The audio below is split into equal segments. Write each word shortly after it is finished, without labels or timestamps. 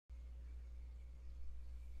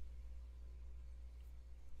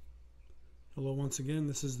Hello once again,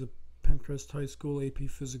 this is the Pencrest High School AP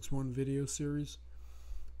Physics 1 video series.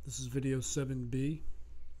 This is video 7B,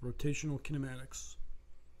 Rotational Kinematics.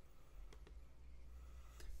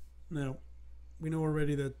 Now, we know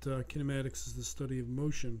already that kinematics is the study of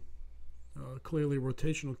motion. Clearly,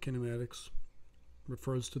 rotational kinematics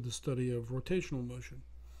refers to the study of rotational motion.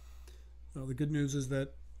 The good news is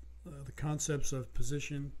that the concepts of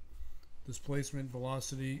position, displacement,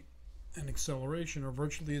 velocity, and acceleration are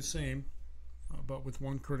virtually the same, but with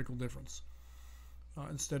one critical difference.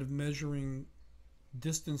 Instead of measuring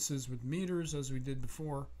distances with meters as we did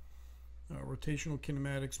before, rotational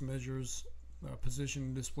kinematics measures position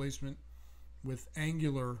and displacement with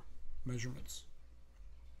angular measurements.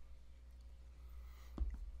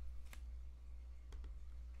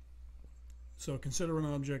 So consider an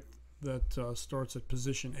object that starts at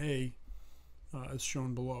position A as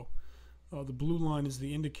shown below. The blue line is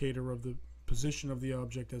the indicator of the position of the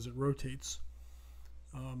object as it rotates.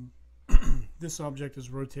 This object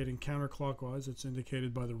is rotating counterclockwise. It's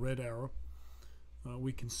indicated by the red arrow.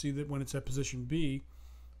 We can see that when it's at position B,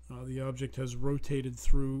 the object has rotated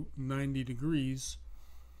through 90 degrees.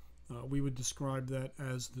 We would describe that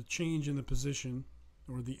as the change in the position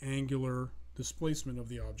or the angular displacement of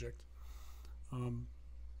the object.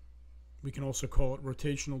 We can also call it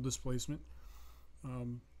rotational displacement.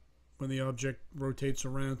 When the object rotates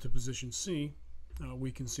around to position C,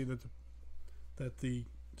 we can see that the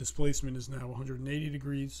displacement is now 180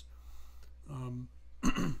 degrees,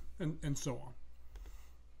 and so on.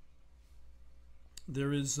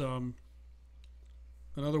 There is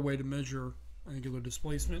another way to measure angular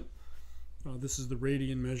displacement. This is the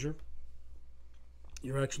radian measure.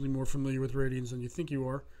 You're actually more familiar with radians than you think you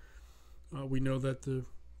are. We know that the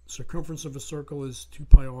circumference of a circle is 2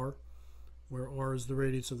 pi r, where r is the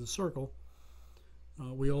radius of the circle.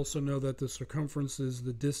 We also know that the circumference is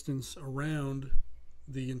the distance around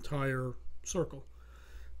the entire circle.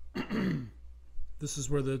 This is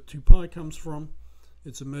where the 2 pi comes from.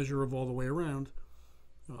 It's a measure of all the way around,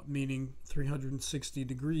 meaning 360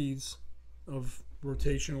 degrees of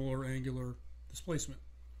rotational or angular displacement.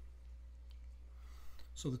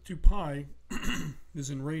 So the 2 pi is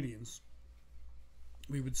in radians.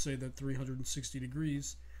 We would say that 360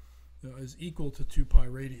 degrees is equal to 2 pi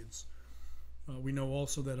radians. We know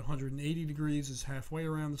also that 180 degrees is halfway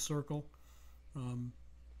around the circle,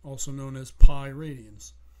 also known as pi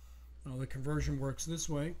radians. The conversion works this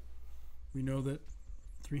way. We know that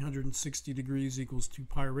 360 degrees equals 2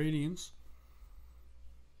 pi radians.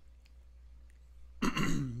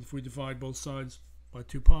 If we divide both sides by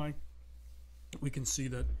 2 pi, we can see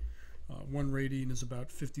that 1 radian is about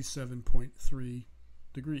 57.3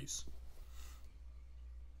 degrees.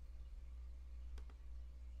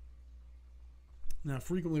 Now,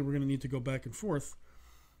 frequently we're going to need to go back and forth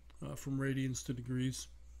from radians to degrees,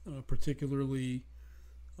 particularly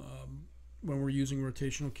when we're using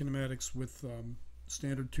rotational kinematics with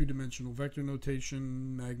standard two-dimensional vector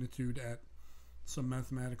notation, magnitude at some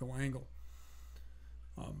mathematical angle.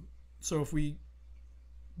 So if we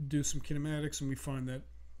do some kinematics and we find that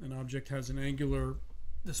an object has an angular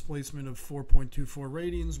displacement of 4.24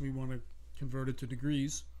 radians, we want to convert it to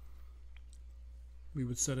degrees. We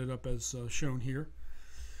would set it up as shown here.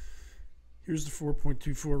 Here's the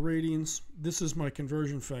 4.24 radians. This is my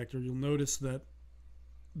conversion factor. You'll notice that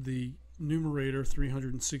the numerator,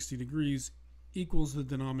 360 degrees, equals the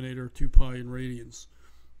denominator, 2 pi in radians.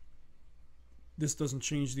 This doesn't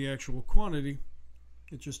change the actual quantity.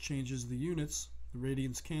 It just changes the units. The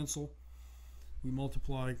radians cancel. We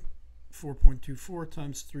multiply 4.24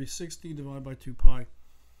 times 360 divided by 2 pi,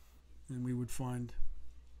 and we would find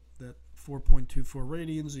that 4.24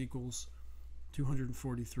 radians equals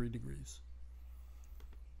 243 degrees.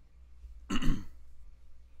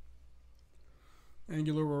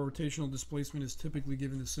 Angular or rotational displacement is typically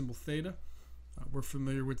given the symbol theta. We're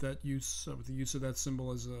familiar with that use, with the use of that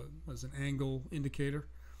symbol as an angle indicator.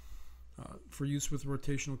 For use with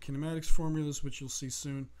rotational kinematics formulas, which you'll see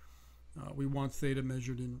soon, we want theta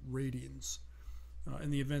measured in radians.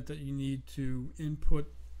 In the event that you need to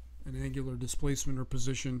input an angular displacement or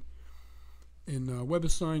position in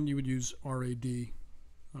WebAssign, you would use RAD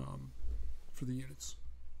for the units.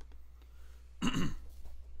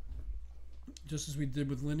 Just as we did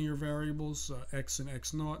with linear variables, x and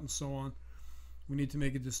x naught and so on, we need to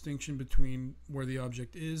make a distinction between where the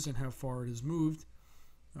object is and how far it has moved,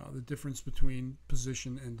 the difference between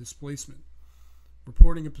position and displacement.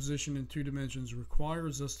 Reporting a position in 2 dimensions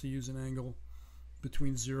requires us to use an angle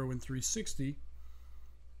between 0 and 360,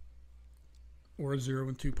 or 0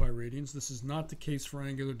 and 2 pi radians. This is not the case for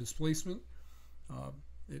angular displacement.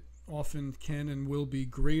 It often can and will be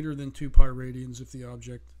greater than 2 pi radians if the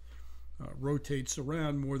object rotates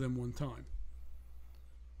around more than one time.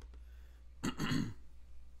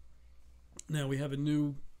 Now we have a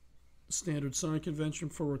new standard sign convention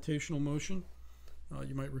for rotational motion.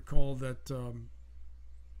 You might recall that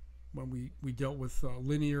when we dealt with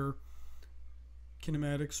linear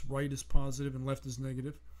kinematics, right is positive and left is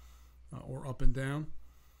negative, or up and down.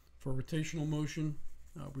 For rotational motion,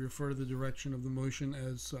 we refer to the direction of the motion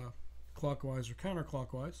as clockwise or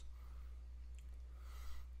counterclockwise.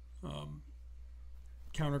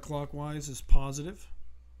 Counterclockwise is positive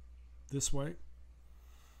this way,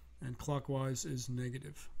 and clockwise is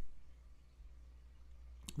negative.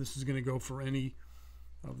 This is going to go for any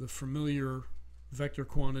of the familiar vector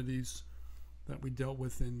quantities that we dealt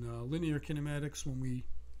with in linear kinematics when we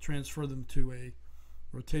transfer them to a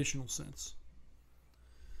rotational sense.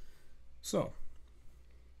 So,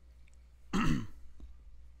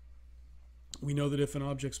 we know that if an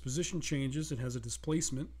object's position changes, it has a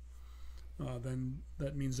displacement, then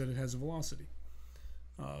that means that it has a velocity.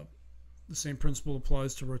 The same principle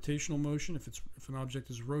applies to rotational motion. If an object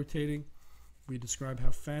is rotating, we describe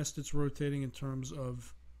how fast it's rotating in terms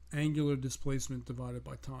of angular displacement divided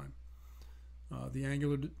by time. The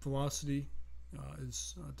angular velocity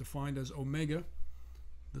is defined as omega.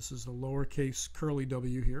 This is the lowercase curly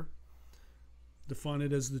w here. Define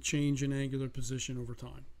it as the change in angular position over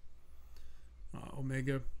time.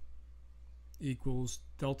 Omega equals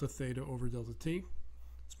delta theta over delta t.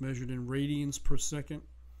 It's measured in radians per second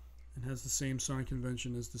and has the same sign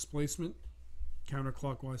convention as displacement: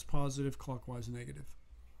 counterclockwise positive, clockwise negative.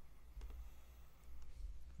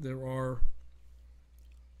 There are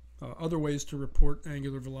other ways to report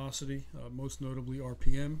angular velocity, most notably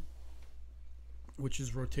RPM, which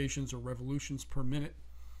is rotations or revolutions per minute.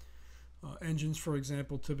 Engines, for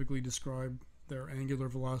example, typically describe their angular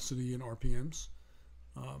velocity in RPMs.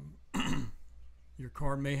 Your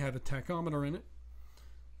car may have a tachometer in it.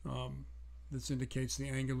 This indicates the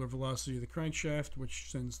angular velocity of the crankshaft,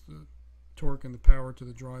 which sends the torque and the power to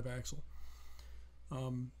the drive axle.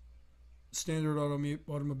 Standard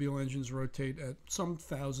automobile engines rotate at some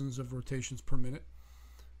thousands of rotations per minute.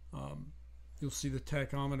 You'll see the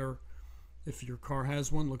tachometer, if your car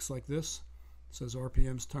has one, looks like this. It says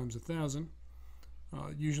RPMs times 1,000.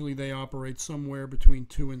 Usually they operate somewhere between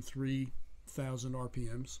 2,000 and 3,000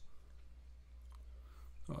 RPMs.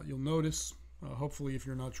 You'll notice, hopefully if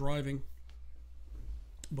you're not driving,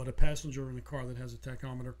 but a passenger in a car that has a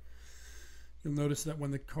tachometer, you'll notice that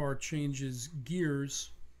when the car changes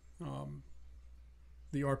gears,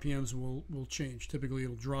 the RPMs will change. Typically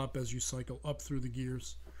it'll drop as you cycle up through the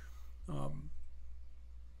gears.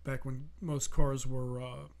 Back when most cars were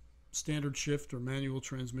standard shift or manual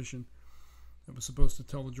transmission, it was supposed to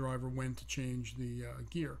tell the driver when to change the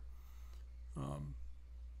gear.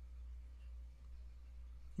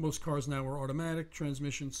 Most cars now are automatic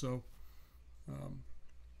transmission, so the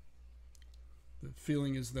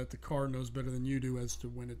feeling is that the car knows better than you do as to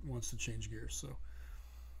when it wants to change gears. So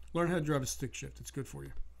learn how to drive a stick shift. It's good for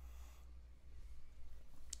you.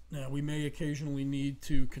 Now, we may occasionally need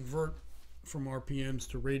to convert from RPMs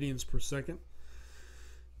to radians per second.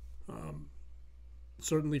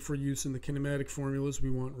 Certainly for use in the kinematic formulas, we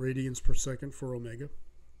want radians per second for omega.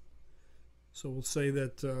 So we'll say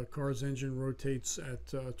that a car's engine rotates at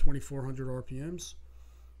 2,400 RPMs.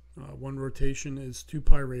 One rotation is 2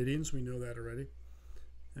 pi radians. We know that already.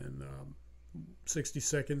 And 60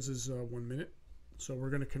 seconds is 1 minute. So we're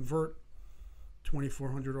going to convert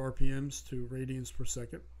 2,400 RPMs to radians per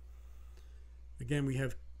second. Again, we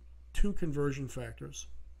have two conversion factors.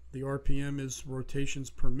 The RPM is rotations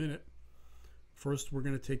per minute. First, we're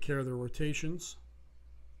going to take care of the rotations.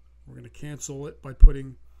 We're going to cancel it by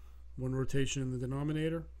putting one rotation in the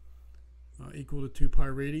denominator equal to 2 pi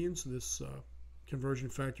radians. This conversion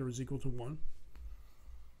factor is equal to 1.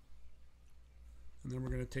 And then we're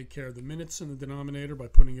going to take care of the minutes in the denominator by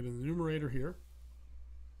putting it in the numerator here.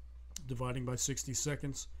 Dividing by 60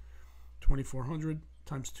 seconds, 2,400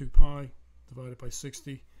 times 2 pi divided by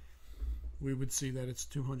 60. We would see that it's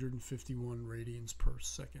 251 radians per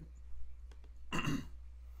second.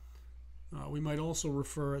 We might also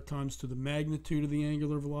refer at times to the magnitude of the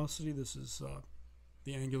angular velocity. This is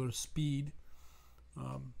the angular speed.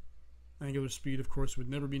 Angular speed, of course, would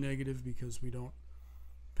never be negative because we don't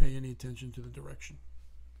pay any attention to the direction.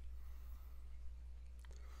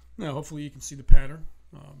 Now, hopefully you can see the pattern.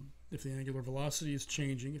 If the angular velocity is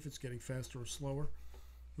changing, if it's getting faster or slower,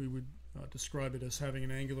 we would describe it as having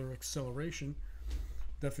an angular acceleration.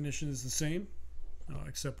 Definition is the same,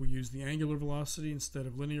 except we use the angular velocity instead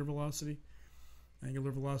of linear velocity.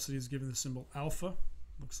 Angular velocity is given the symbol alpha.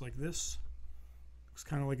 Looks like this. Looks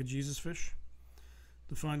kind of like a Jesus fish.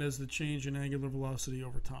 Defined as the change in angular velocity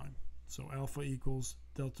over time. So alpha equals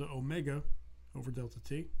delta omega over delta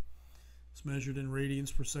t. It's measured in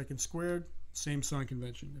radians per second squared. Same sign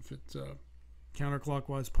convention. If it's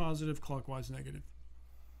counterclockwise positive, clockwise negative.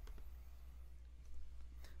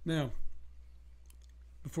 Now,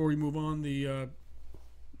 before we move on, the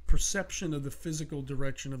perception of the physical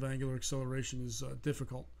direction of angular acceleration is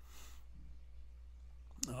difficult.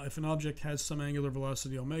 If an object has some angular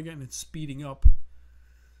velocity omega and it's speeding up,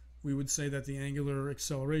 we would say that the angular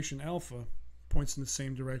acceleration alpha points in the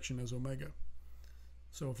same direction as omega.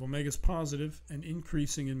 So if omega is positive and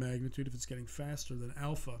increasing in magnitude, if it's getting faster, then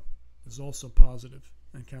alpha is also positive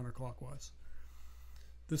and counterclockwise.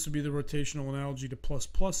 This would be the rotational analogy to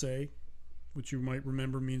plus a, which you might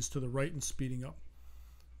remember means to the right and speeding up.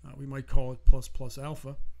 We might call it plus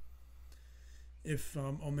alpha. If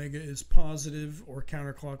omega is positive or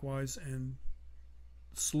counterclockwise and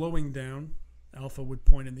slowing down, alpha would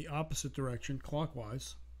point in the opposite direction,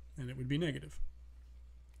 clockwise, and it would be negative.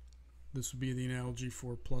 This would be the analogy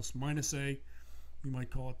for plus minus a. We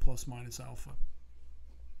might call it plus minus alpha.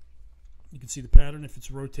 You can see the pattern. If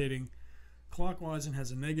it's rotating clockwise and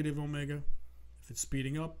has a negative omega, if it's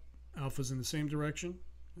speeding up, alpha is in the same direction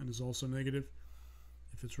and is also negative.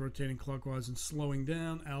 If it's rotating clockwise and slowing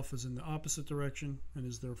down, alpha is in the opposite direction and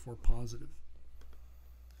is therefore positive.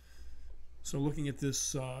 So looking at this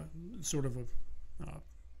sort of a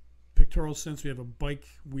pictorial sense, we have a bike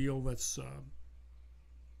wheel that's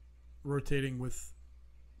rotating with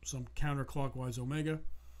some counterclockwise omega.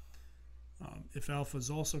 If alpha is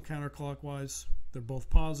also counterclockwise, they're both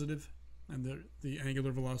positive, and the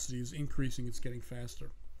angular velocity is increasing, it's getting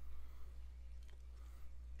faster.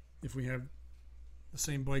 If we have the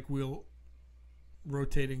same bike wheel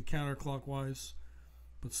rotating counterclockwise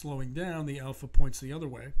but slowing down, the alpha points the other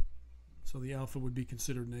way. So the alpha would be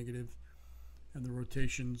considered negative, and the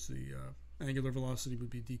rotations, the angular velocity would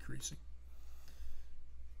be decreasing.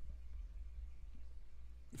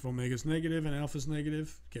 If omega is negative and alpha is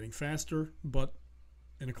negative, getting faster, but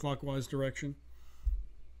in a clockwise direction.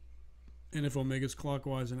 And if omega is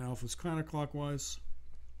clockwise and alpha is counterclockwise,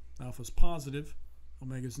 alpha is positive,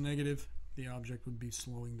 omega is negative, the object would be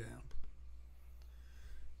slowing down.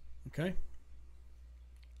 Okay?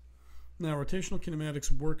 Now, rotational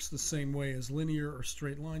kinematics works the same way as linear or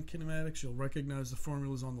straight line kinematics. You'll recognize the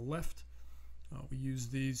formulas on the left. We use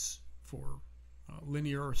these for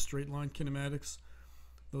linear or straight line kinematics.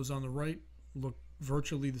 Those on the right look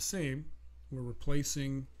virtually the same. We're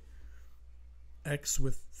replacing x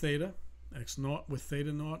with theta, x naught with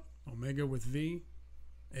theta naught, omega with v,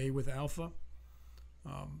 a with alpha.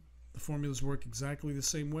 The formulas work exactly the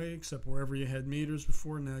same way, except wherever you had meters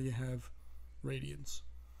before, now you have radians.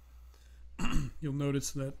 You'll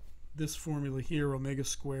notice that this formula here, omega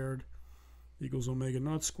squared equals omega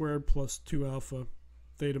naught squared plus 2 alpha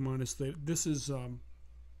theta minus theta. This is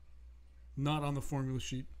not on the formula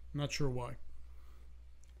sheet. Not sure why.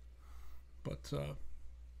 But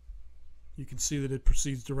you can see that it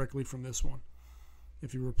proceeds directly from this one.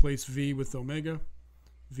 If you replace v with omega,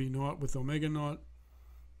 v naught with omega naught,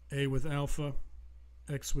 a with alpha,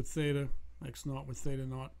 x with theta, x naught with theta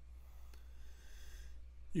naught,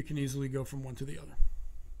 you can easily go from one to the other.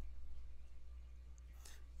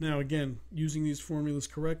 Now again, using these formulas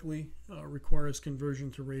correctly requires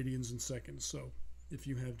conversion to radians and seconds. So if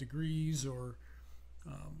you have degrees or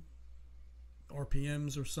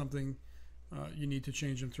RPMs or something, you need to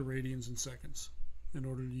change them to radians and seconds in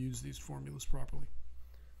order to use these formulas properly.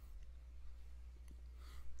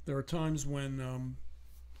 There are times when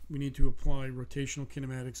we need to apply rotational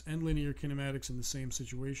kinematics and linear kinematics in the same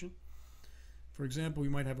situation. For example, we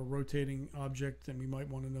might have a rotating object and we might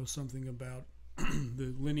want to know something about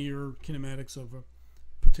the linear kinematics of a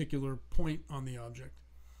particular point on the object.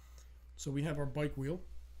 So we have our bike wheel.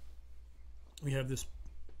 We have this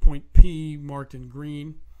point P marked in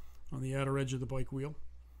green on the outer edge of the bike wheel.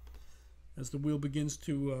 As the wheel begins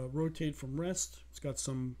to rotate from rest, it's got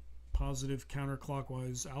some positive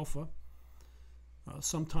counterclockwise alpha.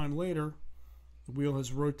 Sometime later, the wheel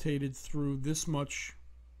has rotated through this much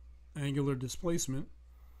angular displacement.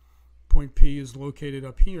 Point P is located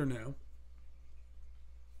up here now.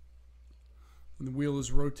 And the wheel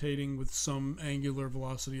is rotating with some angular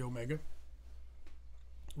velocity omega.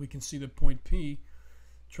 We can see that point P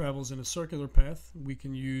travels in a circular path. We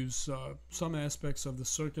can use some aspects of the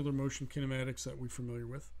circular motion kinematics that we're familiar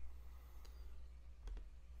with.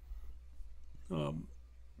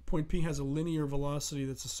 Point P has a linear velocity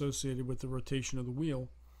that's associated with the rotation of the wheel.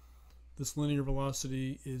 This linear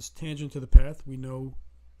velocity is tangent to the path. We know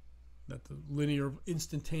that the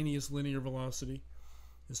instantaneous linear velocity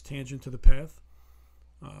is tangent to the path,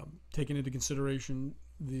 taking into consideration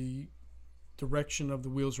the direction of the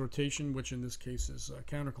wheel's rotation, which in this case is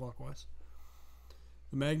counterclockwise.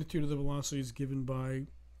 The magnitude of the velocity is given by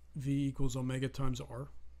v equals omega times r.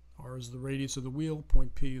 R is the radius of the wheel.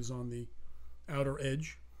 Point P is on the outer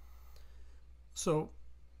edge. So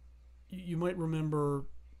you might remember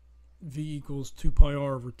v equals 2 pi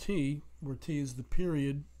r over t, where t is the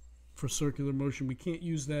period for circular motion. We can't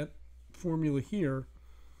use that formula here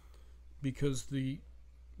because the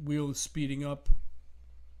wheel is speeding up.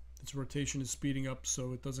 Its rotation is speeding up,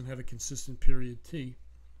 so it doesn't have a consistent period t.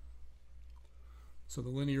 So the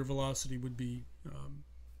linear velocity would be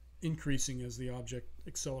increasing as the object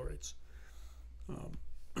accelerates.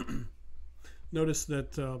 Notice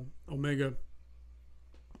that omega,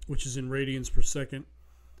 which is in radians per second,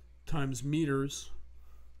 times meters,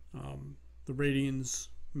 the radians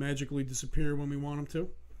magically disappear when we want them to.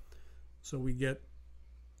 So we get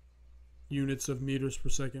units of meters per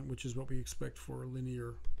second, which is what we expect for a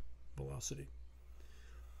linear velocity.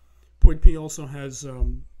 Point P also has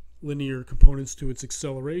linear components to its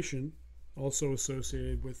acceleration, also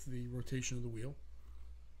associated with the rotation of the wheel.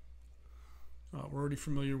 We're already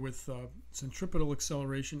familiar with centripetal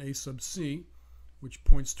acceleration, a sub c, which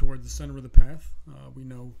points toward the center of the path. We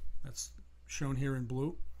know that's shown here in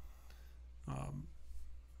blue.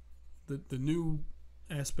 The new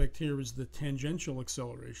aspect here is the tangential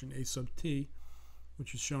acceleration, a sub t,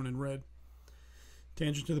 which is shown in red.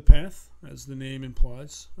 Tangent to the path, as the name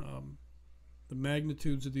implies. The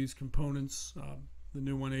magnitudes of these components, the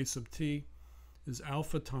new one, a sub t, is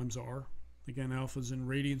alpha times r. Again, alpha is in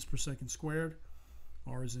radians per second squared.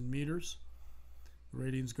 R is in meters. The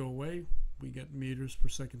radians go away. We get meters per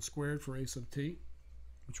second squared for a sub t,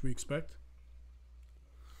 which we expect.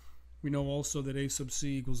 We know also that a sub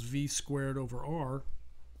c equals v squared over r.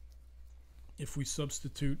 If we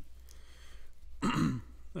substitute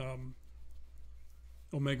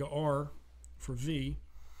omega r for v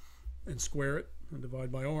and square it and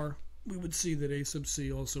divide by r, we would see that a sub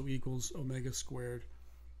c also equals omega squared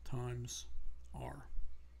times r.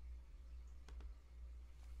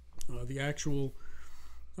 The actual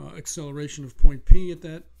acceleration of point P at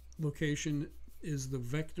that location is the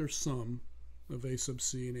vector sum of a sub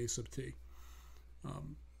c and a sub t.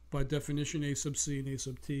 By definition, a sub c and a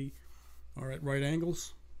sub t are at right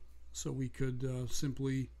angles, so we could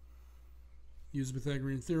simply use the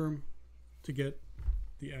Pythagorean theorem to get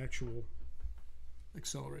the actual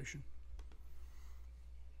acceleration.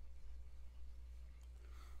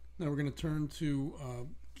 Now we're going to turn to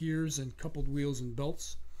gears and coupled wheels and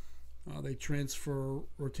belts. They transfer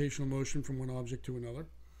rotational motion from one object to another.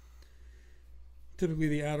 Typically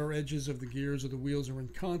the outer edges of the gears or the wheels are in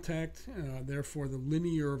contact, therefore the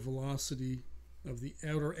linear velocity of the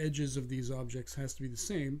outer edges of these objects has to be the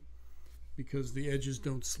same because the edges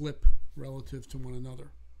don't slip relative to one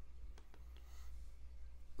another.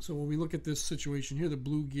 So when we look at this situation here, the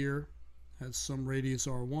blue gear has some radius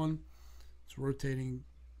r1. It's rotating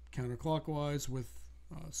counterclockwise with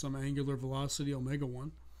some angular velocity omega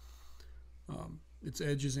 1. Its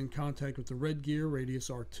edge is in contact with the red gear, radius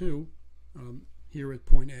r2, here at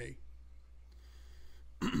point A.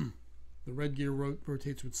 The red gear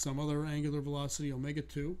rotates with some other angular velocity, omega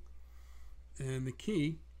 2, and the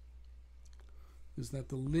key is that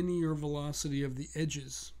the linear velocity of the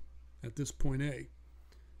edges at this point A,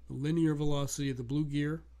 the linear velocity of the blue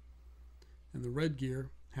gear and the red gear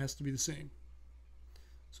has to be the same.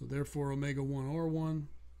 So therefore omega 1 r1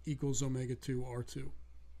 equals omega 2 r2.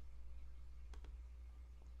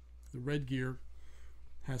 The red gear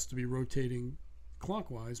has to be rotating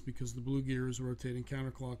clockwise because the blue gear is rotating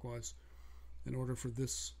counterclockwise in order for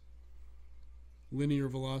this linear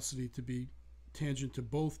velocity to be tangent to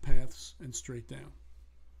both paths and straight down.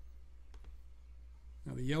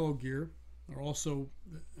 Now the yellow gear also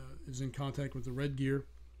is in contact with the red gear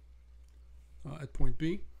at point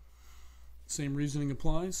B. Same reasoning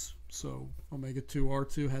applies, so omega 2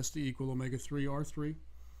 r2 has to equal omega 3 r3.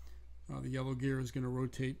 The yellow gear is going to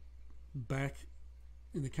rotate back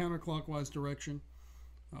in the counterclockwise direction.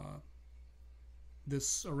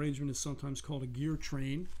 This arrangement is sometimes called a gear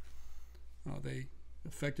train. They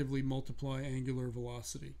effectively multiply angular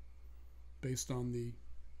velocity based on the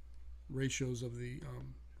ratios of the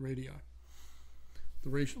radii. The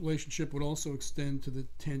relationship would also extend to the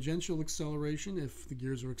tangential acceleration if the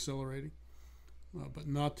gears are accelerating, but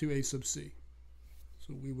not to a sub c.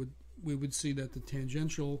 So we would see that the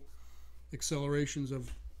tangential accelerations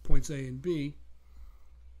of points A and B,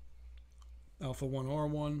 alpha 1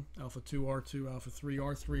 r1, alpha 2 r2, alpha 3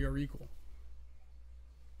 r3 are equal.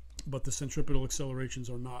 but the centripetal accelerations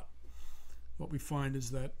are not. What we find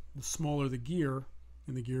is that the smaller the gear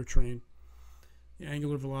in the gear train, the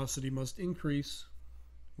angular velocity must increase,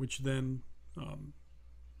 which then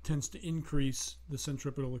tends to increase the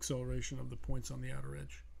centripetal acceleration of the points on the outer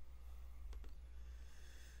edge.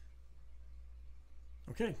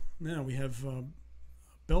 Okay, now we have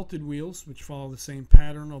belted wheels, which follow the same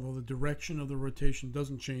pattern, although the direction of the rotation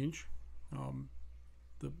doesn't change.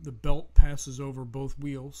 The belt passes over both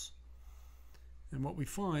wheels, and what we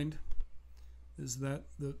find is that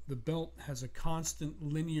the belt has a constant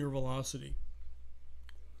linear velocity.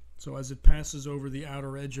 So as it passes over the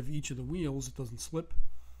outer edge of each of the wheels, it doesn't slip.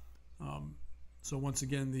 So once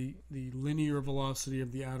again, the linear velocity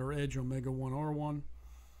of the outer edge, omega 1 R1,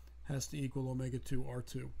 has to equal omega 2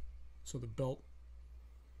 R2. So the belt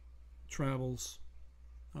travels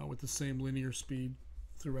with the same linear speed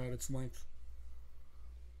throughout its length.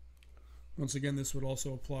 Once again, this would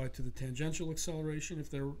also apply to the tangential acceleration if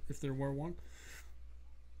there were one.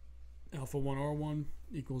 Alpha 1 R1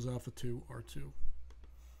 equals alpha 2 R2.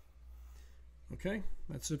 Okay,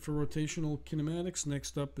 that's it for rotational kinematics.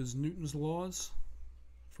 Next up is Newton's laws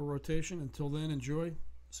for rotation. Until then, enjoy.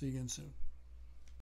 See you again soon.